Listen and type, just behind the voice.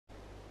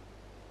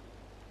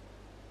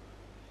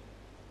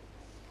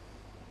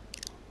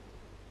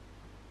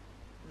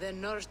The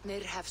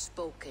Nornir have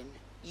spoken.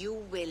 You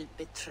will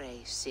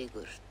betray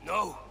Sigurd.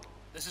 No,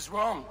 this is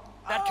wrong.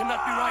 That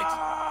cannot be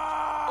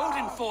right.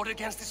 Odin fought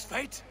against his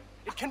fate.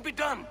 It can be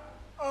done.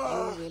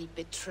 You will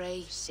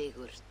betray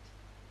Sigurd.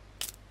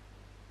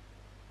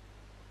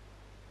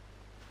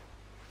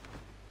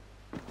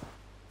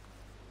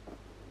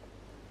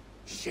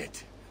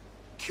 Shit.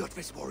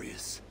 Kjotve's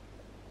warriors.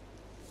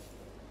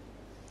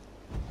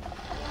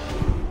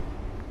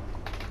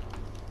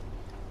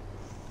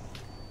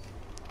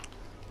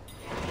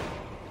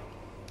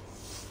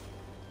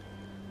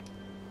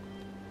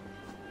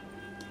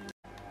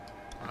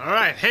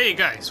 Alright, hey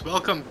guys,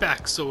 welcome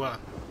back. So,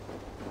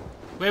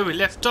 where we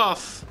left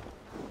off,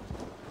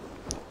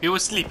 we were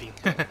sleeping.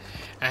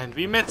 And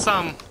we met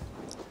some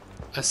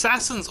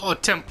assassins or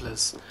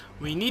Templars.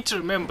 We need to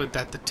remember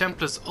that the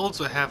Templars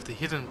also have the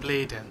hidden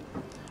blade and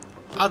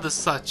other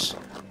such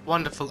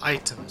wonderful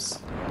items.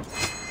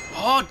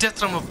 Oh, death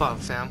from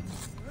above, fam.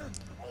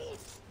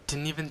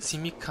 Didn't even see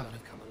me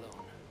coming. Come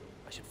alone.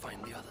 I should find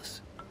the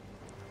others.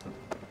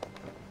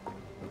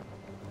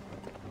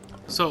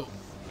 So,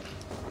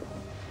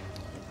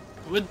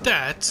 with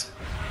that,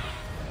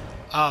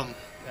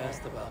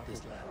 Asked about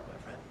this lad, my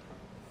friend.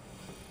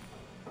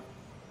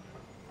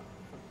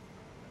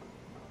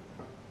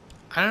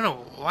 I don't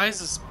know, why is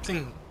this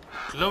thing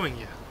glowing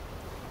here?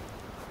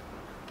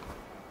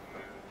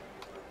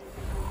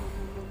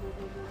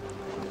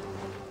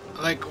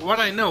 Like, what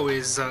I know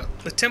is,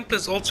 the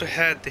Templars also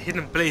had the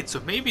hidden blade, so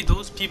maybe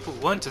those people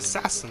weren't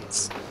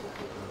assassins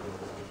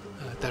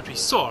that we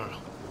saw.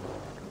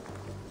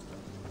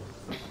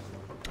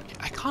 Okay,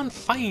 I can't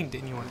find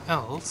anyone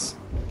else.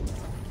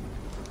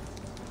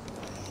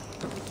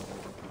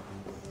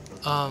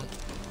 Have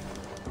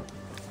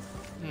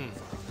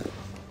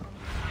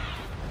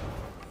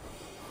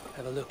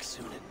a look,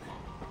 Sunan.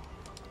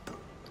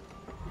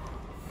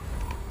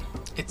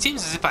 It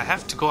seems as if I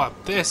have to go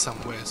up there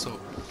somewhere, so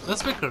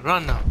let's make a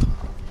run up.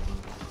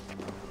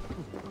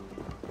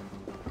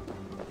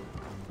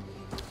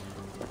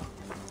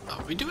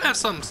 We do have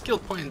some skill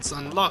points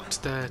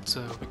unlocked that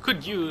we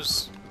could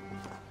use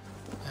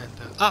and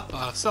up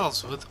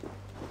ourselves with.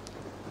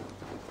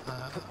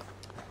 I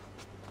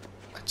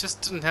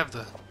just didn't have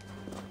the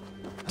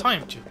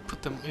time to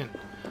put them in.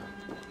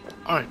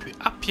 Alright, we're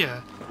up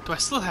here. Do I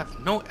still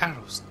have no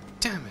arrows?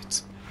 Damn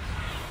it.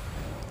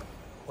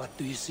 What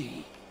do you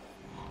see?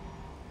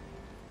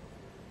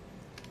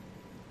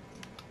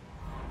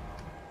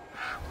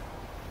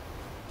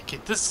 Okay,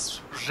 this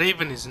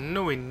raven is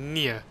nowhere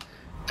near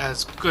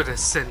as good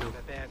as Senu.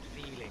 A bad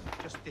feeling,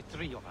 just the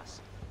three of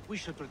us. We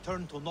should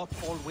return to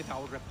Notfall with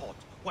our report,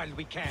 while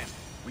we can.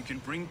 We can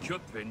bring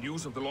Kjotve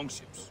news of the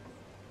longships.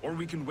 Or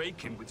we can wake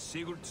him with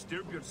Sigurd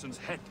Styrbjörnsson's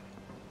head.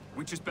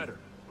 Which is better?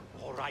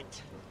 All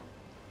right.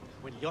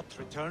 When Jot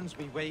returns,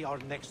 we weigh our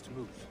next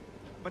move.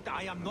 But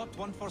I am not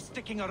one for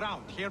sticking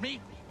around, hear me?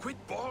 Quit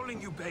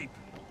bawling, you babe.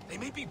 They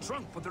may be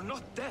drunk, but they're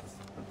not deaf.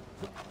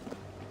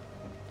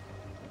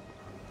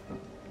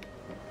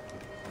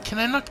 Can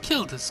I not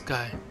kill this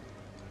guy?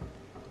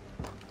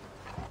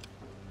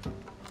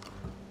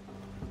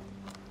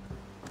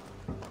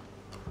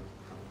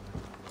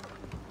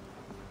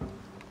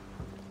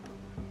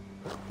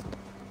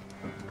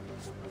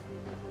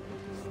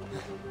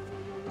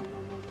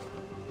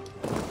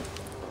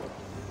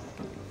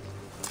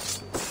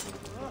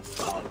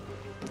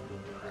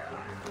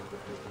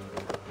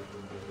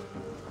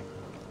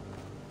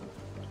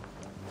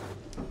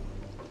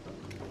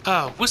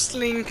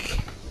 Whistling.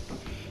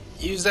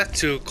 Use that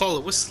to call a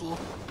whistle.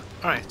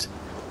 Alright,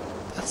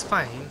 that's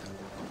fine.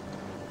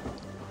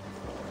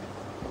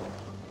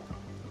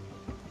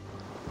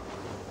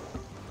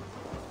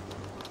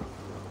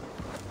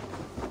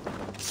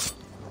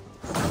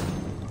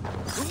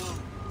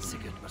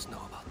 Sigurd must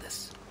know about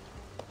this.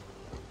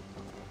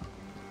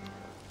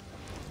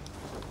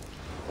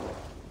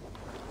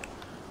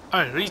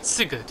 Alright, reach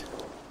Sigurd.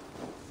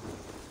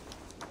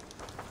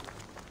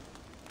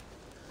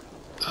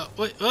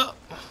 Wait,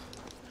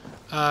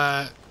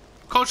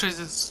 culture is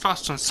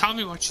instructions. Tell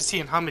me what you see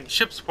and how many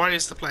ships, warrior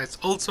supplies.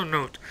 Also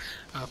note,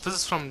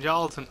 visits from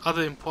Jarls and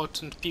other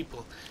important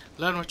people.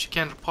 Learn what you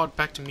can, report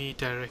back to me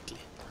directly.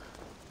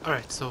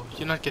 Alright, so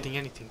you're not getting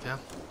anything, yeah?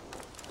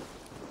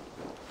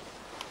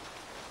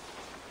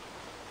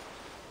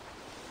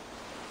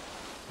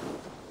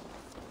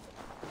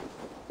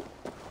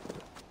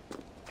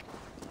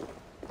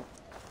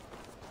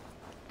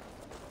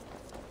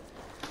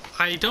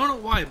 I don't know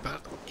why,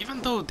 but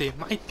even though they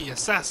might be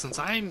assassins,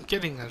 I'm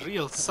getting a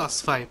real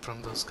sus vibe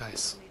from those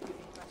guys.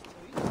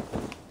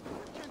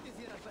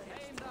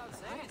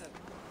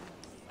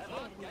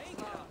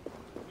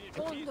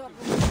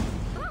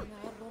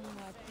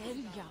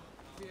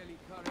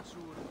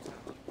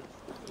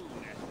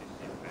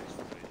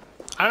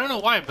 I don't know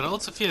why, but I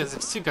also feel as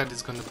if Sigurd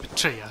is gonna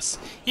betray us,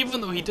 even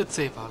though he did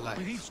save our life.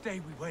 With each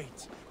day we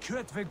wait,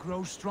 Kjotve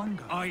grows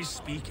stronger. I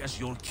speak as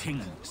your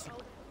king.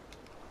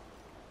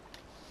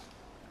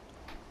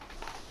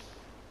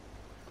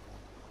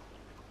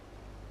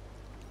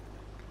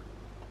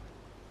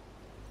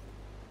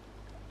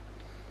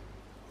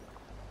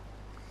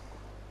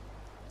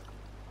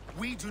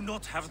 We do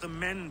not have the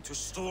men to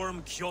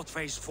storm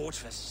Kjotve's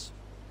fortress.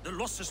 The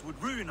losses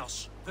would ruin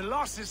us. The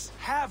losses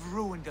have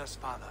ruined us,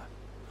 father.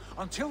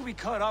 Until we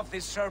cut off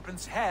this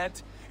serpent's head,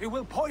 it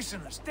will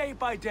poison us day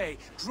by day,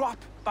 drop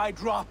by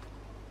drop.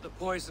 The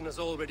poison has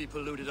already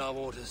polluted our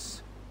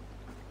waters.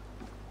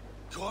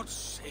 God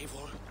save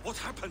all. What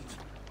happened?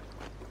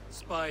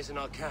 Spies in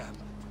our camp.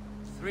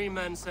 3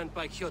 men sent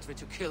by Kjotve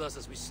to kill us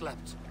as we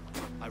slept.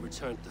 I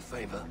returned the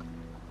favor.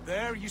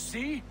 There, you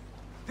see?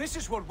 This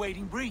is what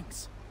waiting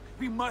brings.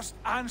 We must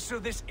answer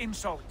this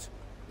insult.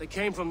 They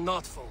came from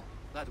Notful,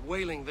 that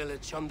whaling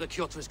village under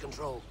Kjotve's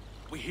control.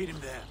 We hid him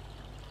there.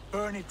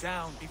 Burn it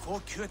down before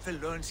Kjotve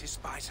learns his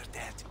spies are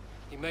dead.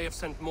 He may have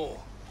sent more.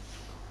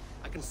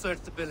 I can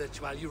search the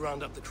village while you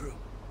round up the crew.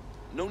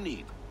 No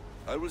need.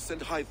 I will send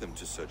Hytham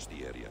to search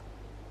the area.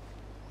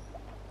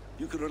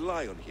 You can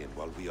rely on him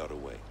while we are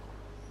away.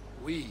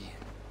 We?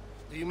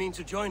 Do you mean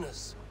to join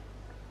us?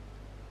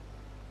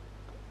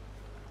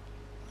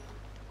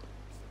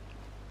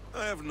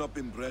 I have not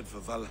been bred for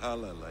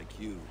Valhalla like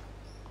you,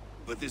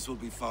 but this will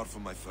be far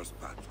from my first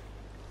battle.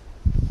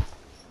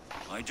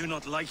 I do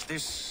not like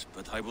this,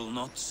 but I will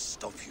not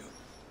stop you.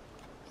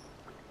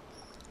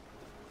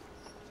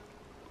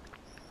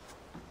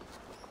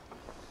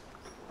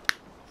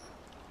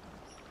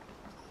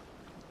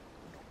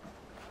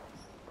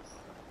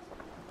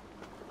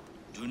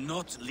 Do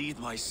not lead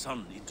my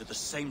son into the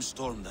same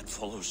storm that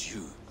follows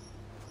you.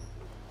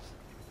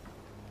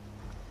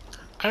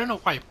 I don't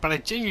know why, but I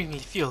genuinely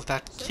feel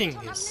that king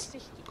is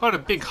got a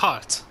big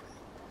heart,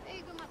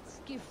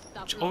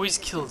 which always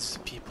kills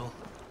people.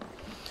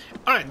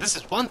 Alright, this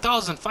is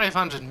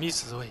 1,500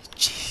 meters away.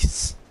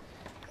 Jeez.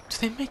 Do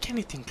they make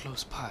anything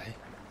close by?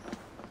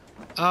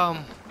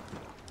 Let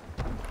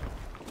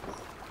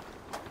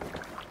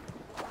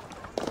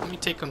me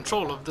take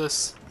control of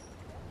this.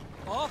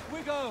 Off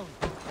we go!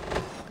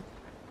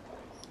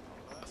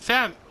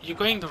 Fam, you're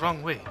going the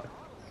wrong way.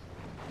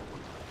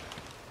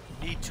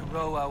 Need to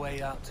row our way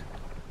out.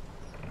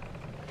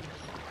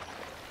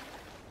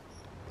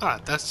 Ah,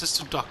 that's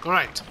just a dock.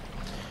 Alright.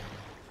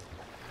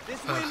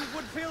 This wind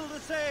would fill the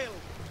sail.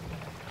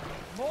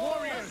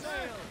 Warriors!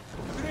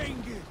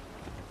 Bring it!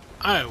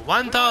 Alright,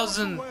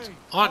 1,000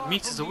 odd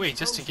meters away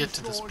just to get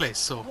to this place,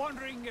 so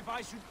Wondering if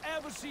I should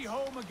ever see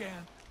home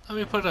again. let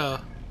me put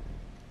a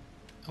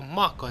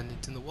mark on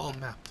it in the world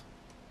map.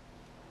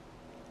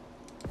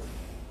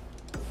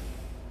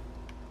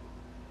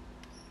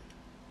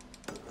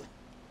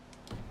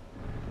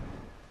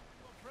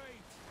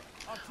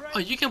 Oh,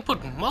 you can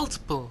put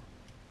multiple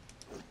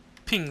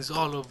pings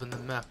all over the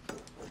map.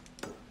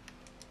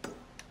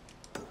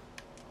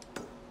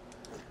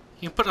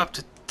 You can put up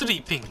to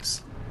 3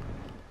 pings.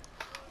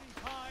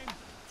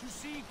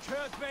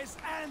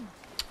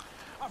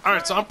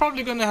 Alright, so I'm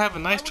probably gonna have a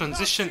nice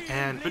transition,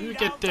 and when we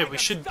get there we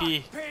should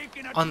be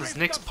on this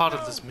next part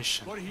of this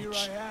mission.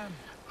 Which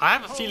I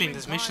have a feeling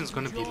this mission is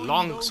gonna be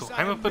long, so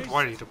I'm a bit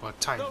worried about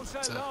time.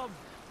 But,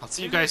 I'll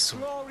see you guys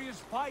soon.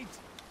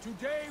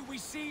 Today we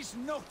seize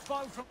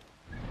Notfall from...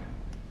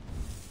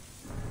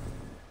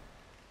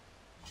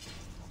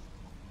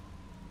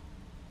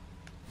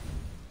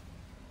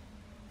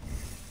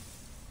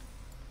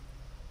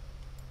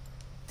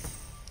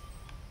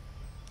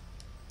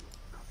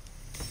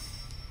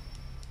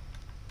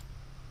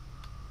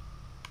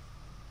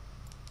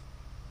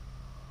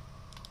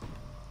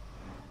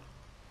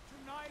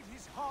 Tonight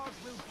his heart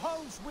will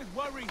pulse with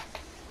worry.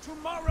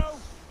 Tomorrow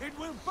it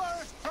will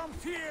burst from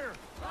fear.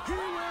 He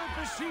will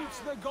beseech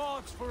the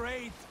gods for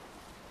aid,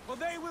 for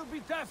they will be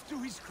deaf to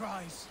his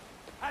cries.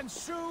 And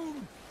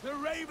soon the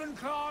Raven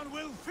clan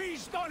will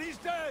feast on his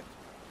dead.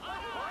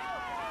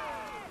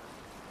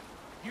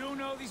 You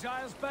know these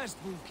isles best,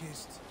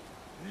 Wolf-Kissed.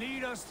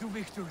 Lead us to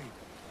victory.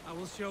 I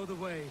will show the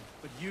way,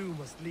 but you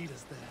must lead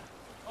us there.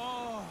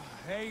 Oh,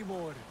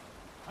 Eivor.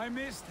 I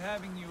missed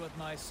having you at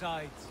my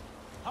side.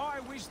 How I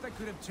wished I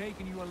could have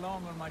taken you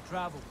along on my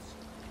travels.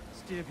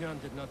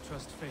 Styrbjörn did not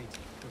trust fate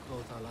with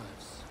both our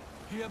lives.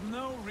 You have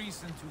no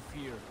reason to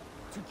fear.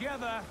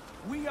 Together,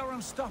 we are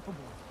unstoppable.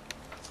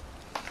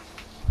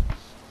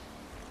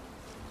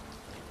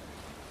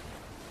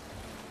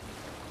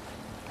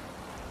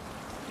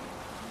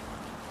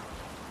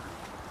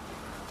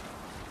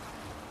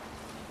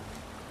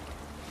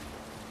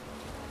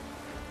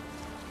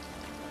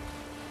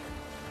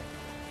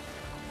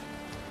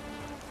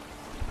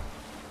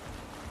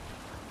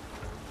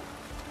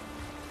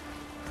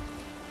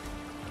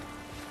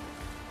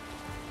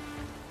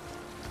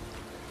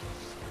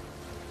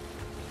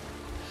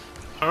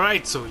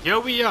 Alright, so here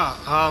we are.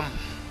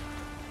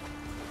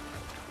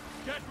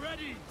 Get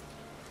ready!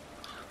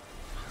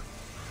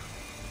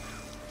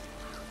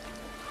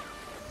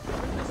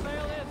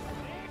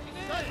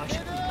 I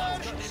should be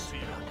cautious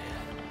around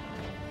here.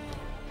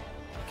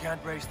 You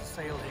can't raise the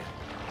sail here.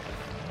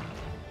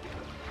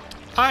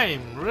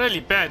 I'm really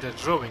bad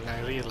at rowing,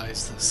 I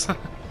realize this.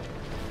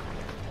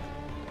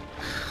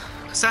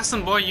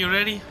 Assassin boy, you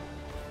ready?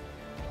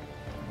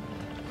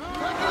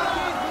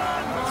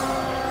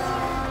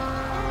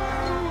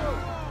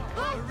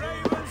 The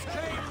Ravens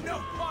claim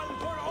Notfall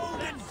for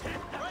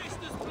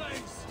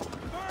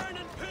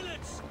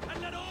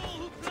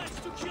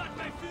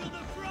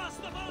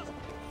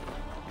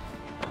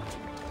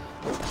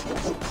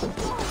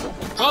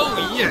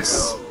Oh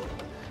yes!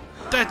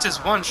 That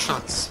just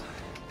one-shots.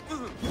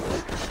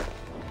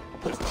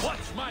 Watch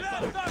my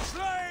back. Let the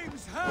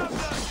flames have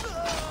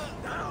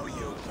them! Now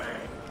you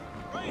pay!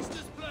 Raise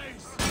this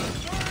place!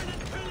 Burn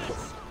and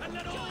pillage! And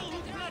let all who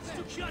pledge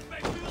to Kjotve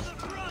feel the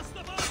thrust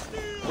of our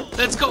steel!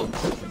 Let's go!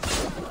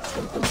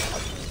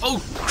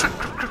 Oh crap,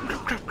 crap, crap,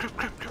 crap, crap, crap,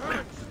 crap,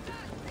 crap.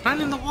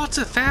 Run in the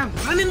water, fam!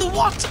 Run in the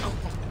water!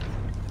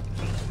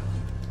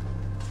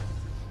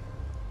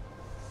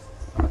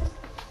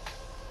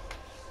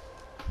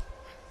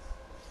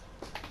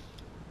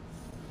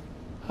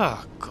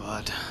 Oh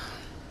god.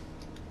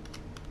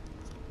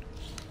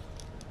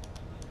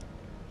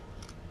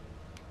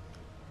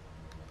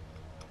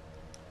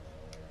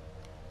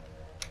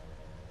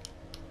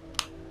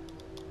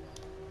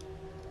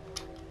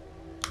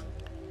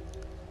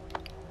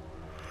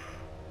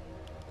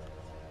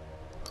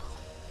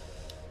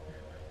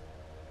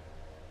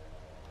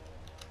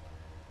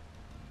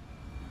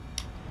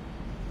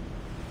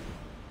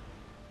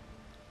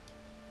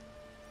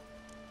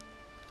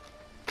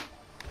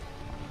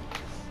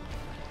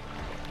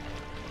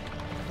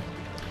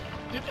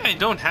 Maybe I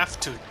don't have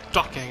to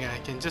docking, I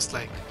can just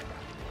like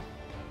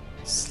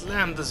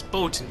slam this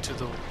boat into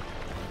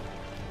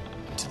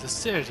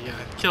this area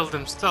and kill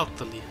them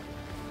stealthily.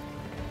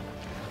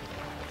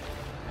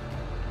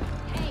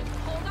 Hey,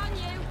 hold on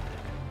you!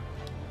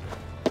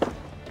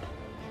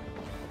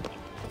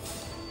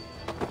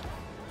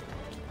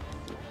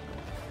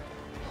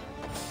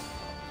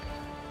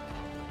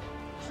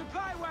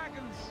 Supply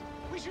wagons!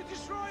 We should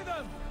destroy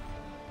them!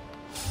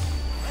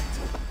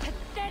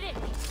 Pathetic!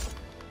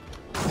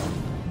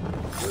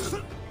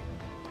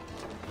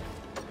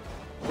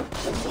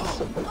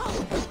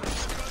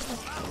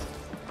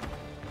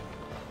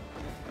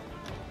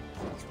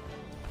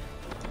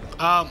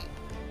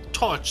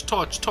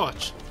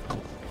 Torch.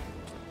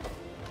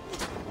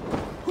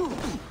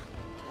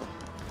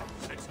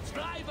 Let's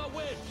drive a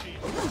wedge in!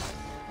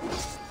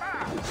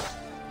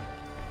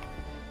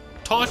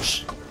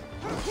 Torch.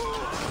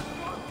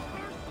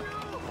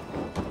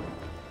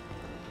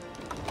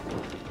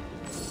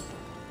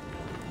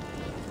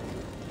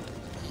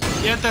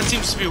 Yeah, that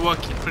seems to be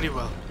working pretty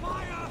well.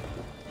 Fire!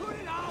 Put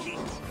it out!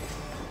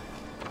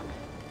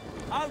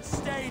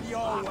 Outstayed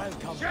your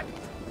welcome.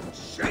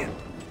 Shit!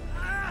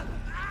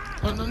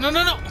 Oh, no!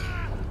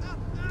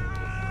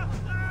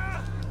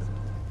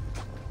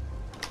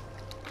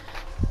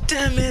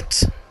 Damn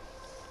it!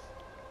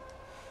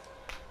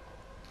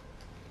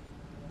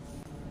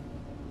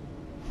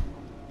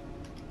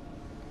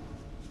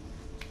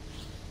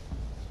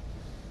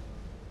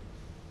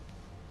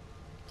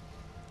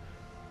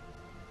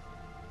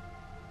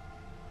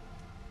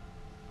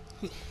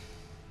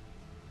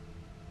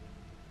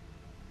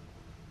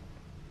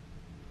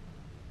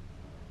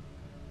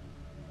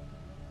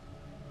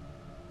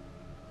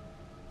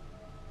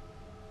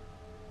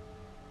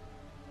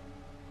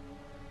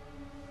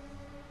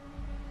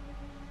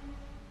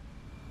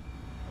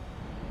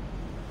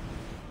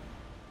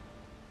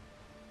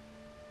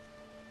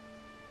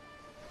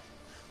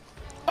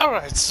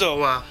 Alright,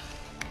 so,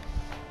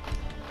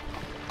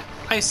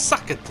 I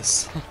suck at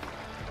this.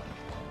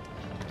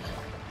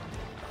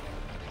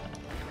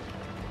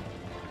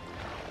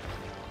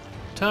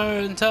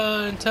 Turn, and...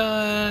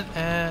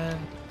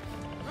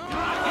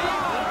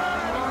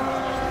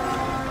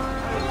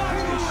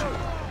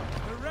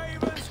 The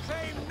ravens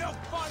claim no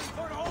fun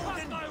for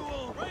Odin! I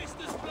will raise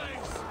this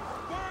place!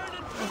 Burn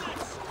and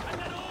pillage! And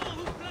let all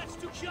who pledge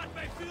to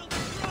Kjotve feel the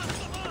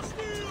thrust of our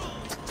steel!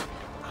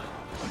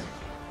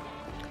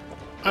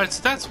 Alright,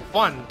 so that's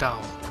one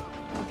down.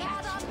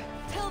 Gather!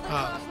 Till the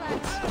Ah.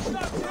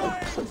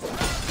 crossroads!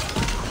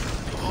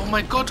 Oh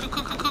my god,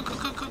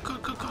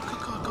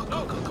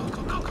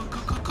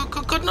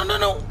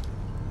 no.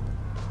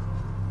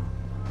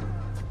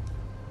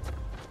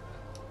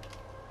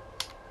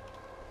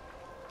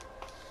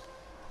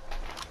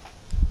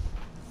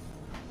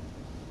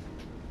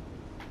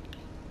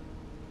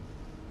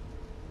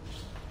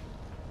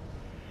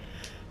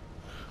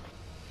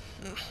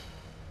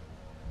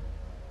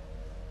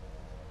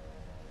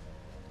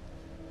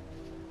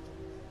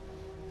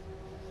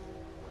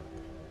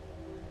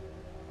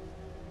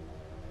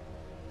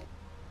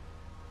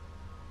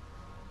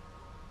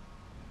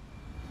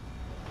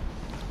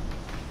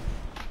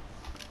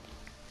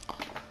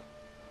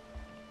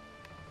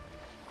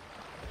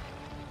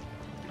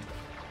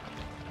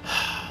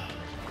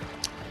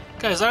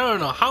 Guys, I don't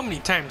know how many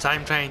times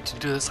I'm trying to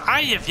do this.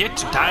 I have yet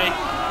to die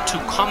to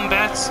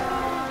combat,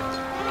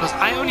 because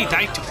I only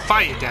died to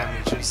fire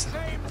damage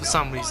for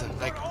some reason.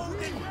 Like,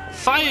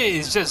 fire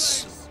is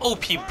just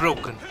OP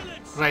broken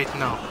right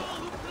now.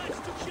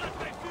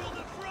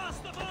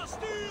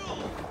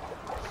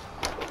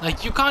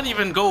 Like, you can't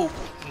even go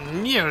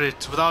near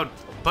it without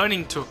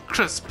burning to a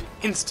crisp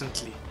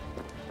instantly.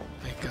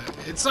 Like,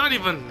 it's not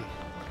even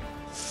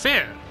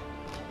fair.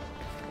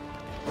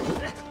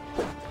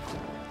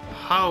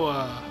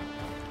 How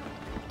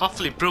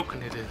awfully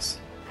broken it is.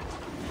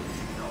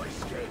 No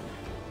escape.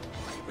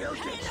 I will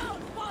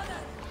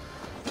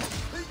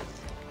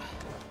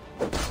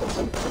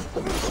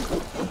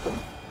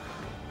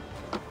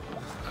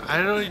I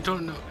really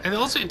don't know. And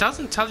also, it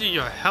doesn't tell you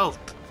your health,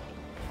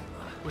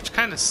 which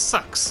kind of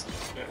sucks.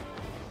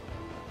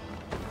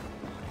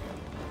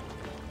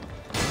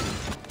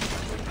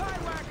 Fly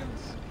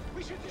wagons!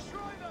 We should destroy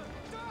them!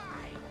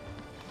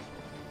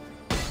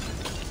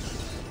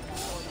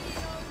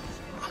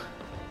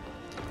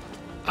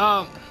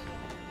 Die!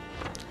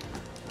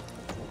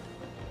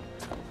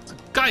 The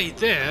guy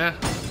there.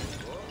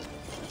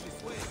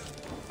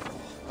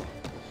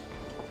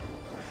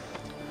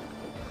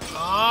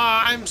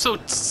 I'm so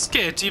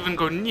scared to even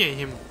go near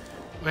him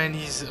when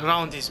he's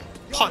around these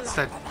pots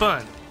that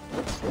burn.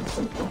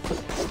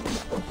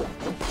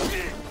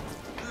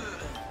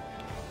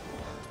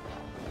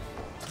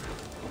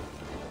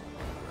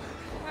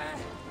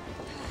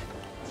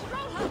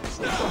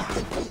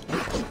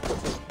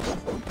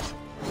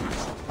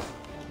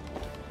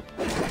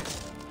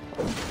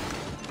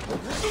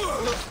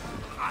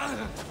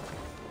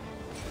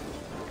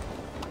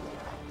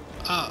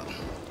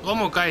 One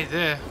more guy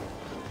there.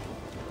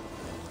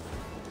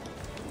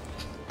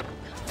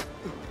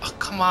 Oh,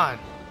 come on.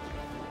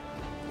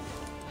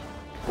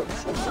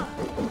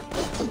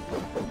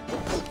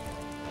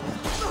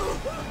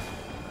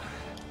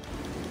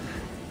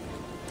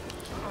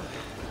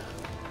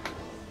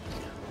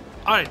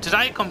 Alright, did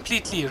I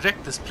completely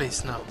wreck this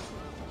place now?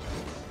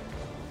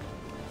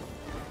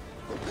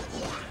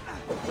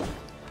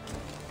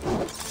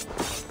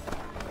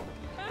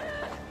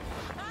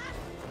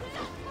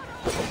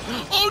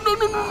 Oh, no,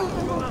 no, no, no!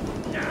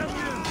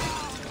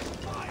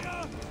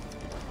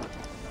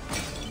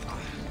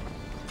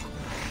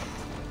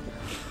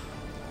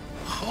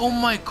 Oh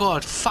my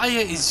god, fire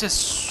is just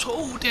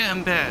so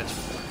damn bad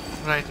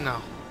right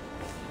now.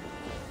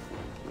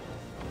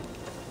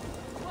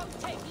 Won't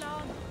take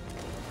long.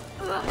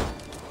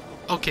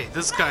 Okay,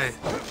 this guy.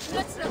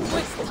 Let's not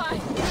waste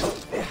time.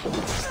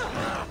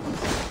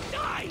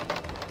 Die!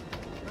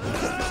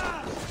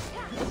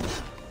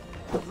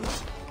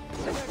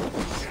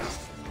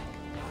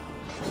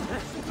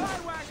 Fly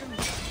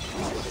wagons! We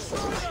should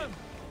destroy them!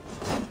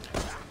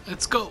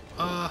 Let's go.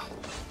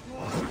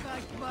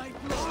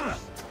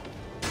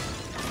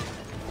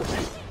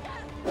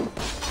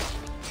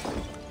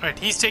 Alright,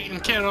 he's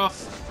taken care of.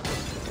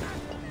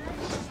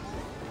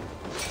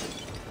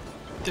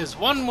 There's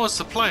one more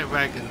supply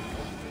wagon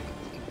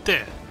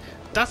there.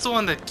 That's the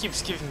one that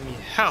keeps giving me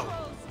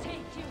hell.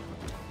 Take you.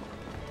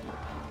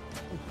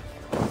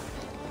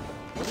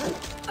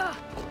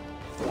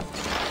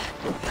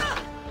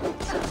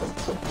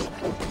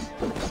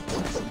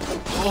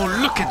 Oh,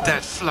 look at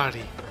that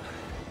flurry.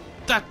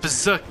 That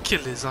berserk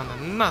kill is on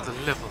another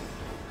level.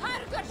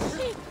 Harder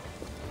sheep.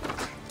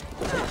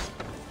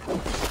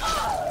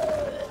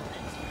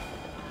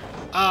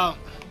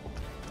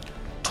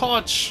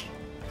 Torch.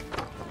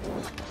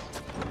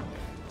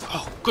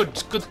 Oh, good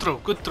throw,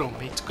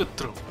 mate, good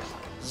throw.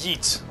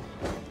 Yeet.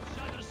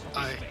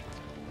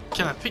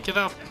 Can I pick it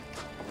up?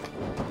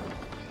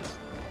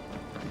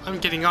 I'm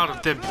getting out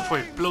of there before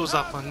it blows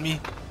up on me.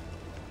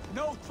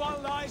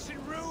 Nothfall lies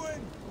in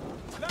ruin.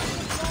 Let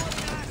the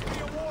Guardian ask me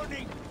a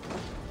warning.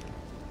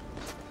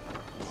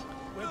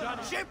 We're done.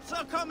 Ships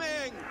are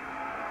coming!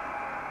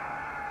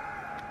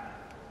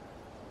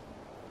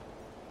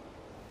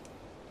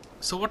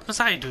 So what must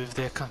I do if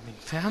they're coming,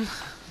 fam?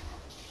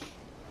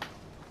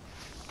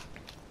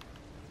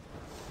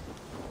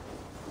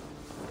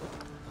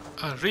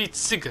 Read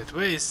Sigurd.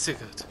 Where is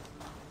Sigurd?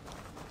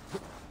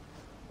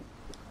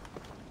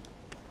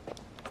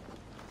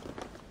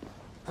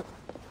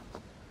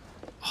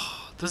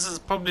 Oh, this is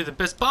probably the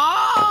best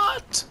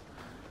part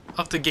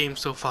of the game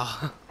so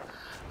far.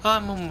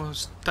 I'm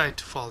almost died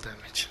to fall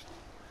damage.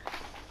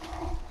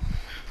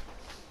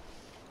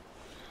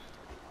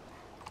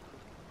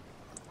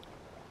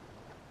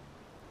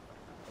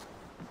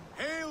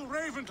 Hail,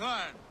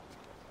 Ravenclan!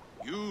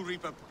 You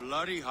reap a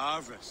bloody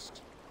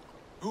harvest.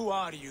 Who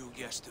are you,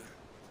 Gester?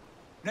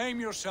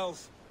 Name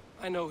yourself.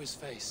 I know his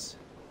face.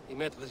 He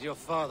met with your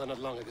father not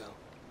long ago.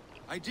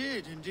 I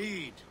did,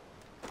 indeed.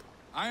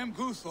 I am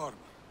Guthorm,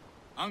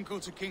 uncle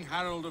to King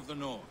Harold of the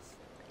North.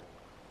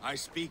 I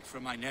speak for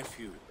my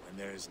nephew when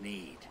there is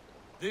need.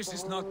 This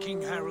is not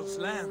King Harold's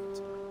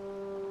land.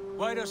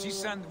 Why does he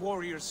send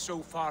warriors so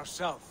far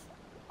south?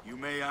 You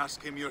may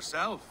ask him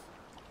yourself,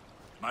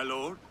 my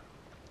lord.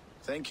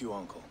 Thank you,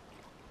 uncle.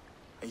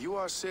 And you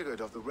are Sigurd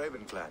of the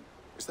Raven clan,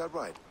 is that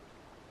right?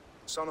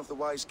 Son of the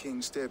wise King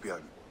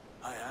Styrbjörn.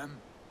 I am.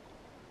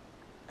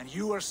 And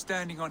you are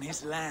standing on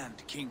his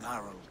land, King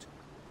Harold.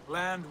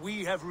 Land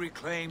we have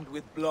reclaimed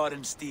with blood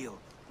and steel.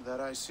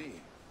 That I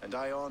see, and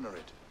I honor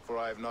it, for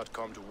I have not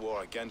come to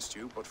war against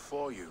you, but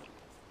for you,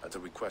 at the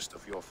request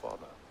of your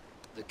father.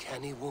 The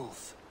canny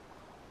wolf.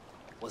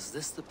 Was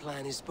this the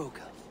plan he spoke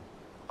of?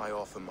 I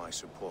offer my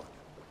support.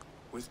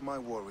 With my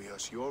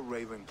warriors, your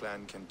Raven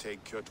clan can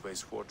take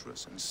Kjotve's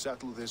fortress and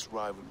settle this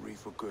rivalry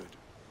for good.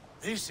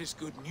 This is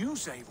good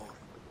news, Eivor.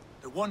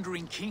 The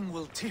Wandering King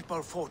will tip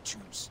our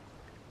fortunes.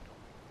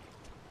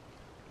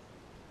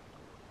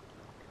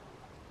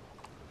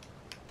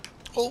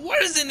 Well,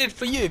 what is in it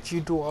for you if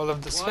you do all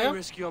of this, Why fam?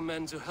 risk your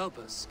men to help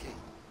us, King?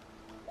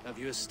 Have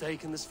you a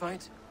stake in this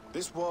fight?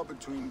 This war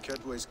between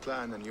Kedway's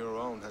clan and your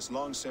own has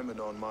long simmered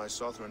on my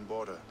southern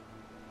border.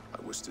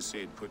 I wish to see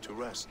it put to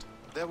rest.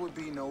 There will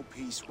be no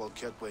peace while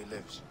Kedway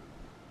lives.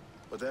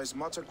 But there is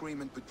much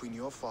agreement between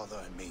your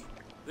father and me.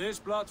 This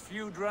blood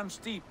feud runs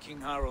deep,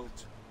 King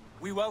Harold.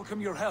 We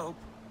welcome your help,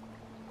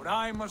 but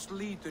I must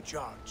lead the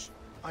charge.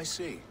 I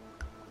see.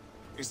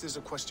 Is this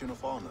a question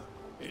of honor?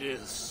 It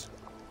is.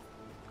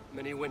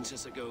 Many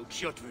winters ago,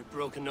 Kjotve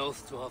broke an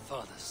oath to our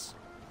fathers.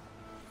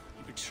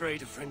 He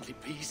betrayed a friendly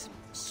peace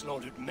and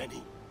slaughtered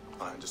many.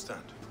 I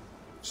understand.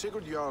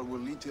 Sigurd Jarl will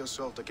lead the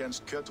assault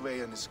against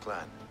Kjotve and his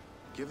clan.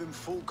 Give him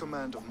full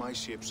command of my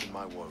ships and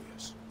my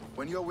warriors.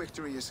 When your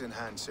victory is in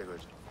hand,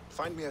 Sigurd,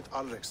 find me at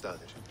Alrekstadir,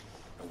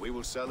 and we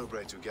will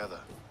celebrate together.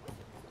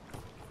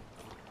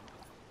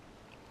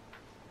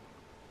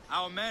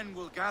 Our men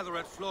will gather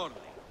at Florley,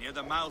 near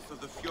the mouth of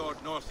the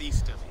fjord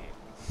northeast of here.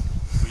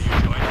 Will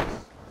you join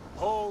us?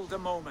 Hold a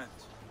moment.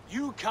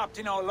 You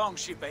captain our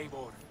longship,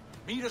 Eivor.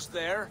 Meet us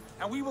there,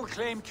 and we will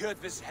claim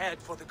Kjotve's head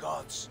for the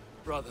gods.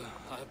 Brother,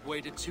 I have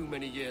waited too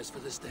many years for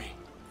this day.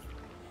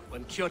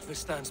 When Kjotve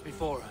stands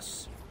before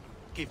us,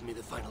 give me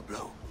the final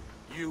blow.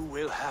 You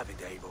will have it,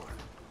 Eivor.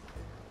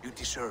 You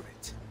deserve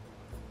it.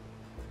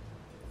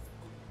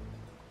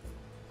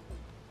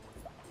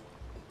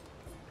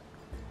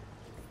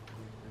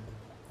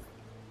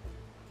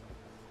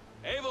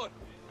 Eivor,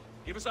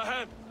 give us a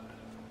hand.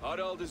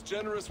 Harald is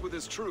generous with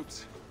his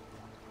troops.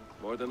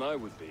 More than I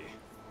would be.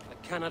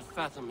 I cannot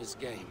fathom his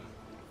game.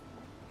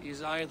 He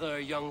is either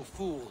a young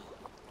fool,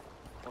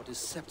 or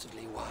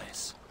deceptively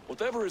wise.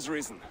 Whatever his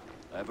reason,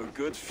 I have a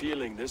good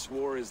feeling this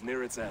war is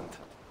near its end.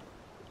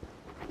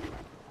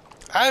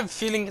 I have a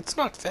feeling it's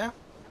not fair.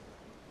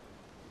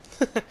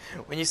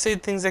 When you say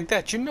things like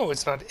that, you know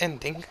it's not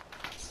ending.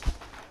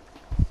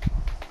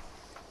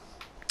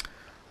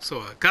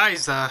 So,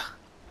 guys,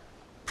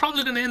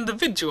 probably gonna end the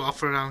video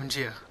off around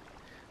here.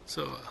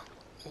 So,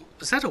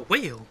 is that a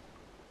whale?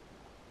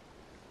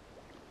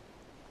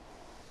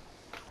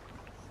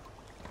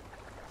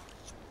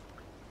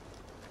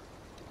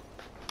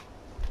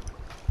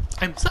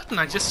 I'm certain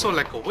I just saw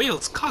like a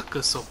whale's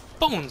carcass or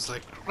bones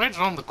like right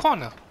around the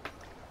corner.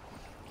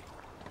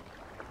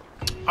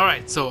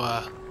 Alright, so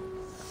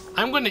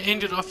I'm gonna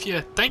end it off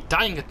here,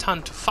 dying a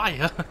ton to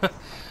fire.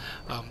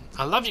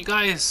 I love you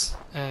guys,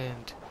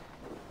 and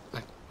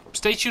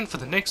stay tuned for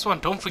the next one.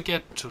 Don't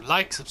forget to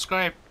like,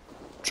 subscribe,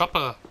 drop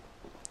a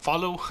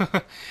follow,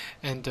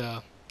 and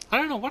I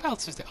don't know what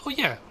else is there. Oh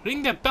yeah,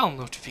 ring that bell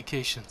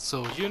notification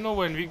so you know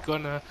when we're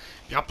gonna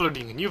be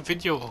uploading a new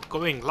video or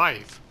going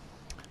live.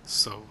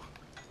 So,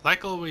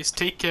 like always,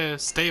 take care,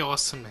 stay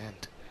awesome,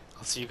 and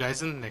I'll see you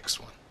guys in the next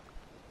one.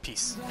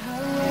 Peace.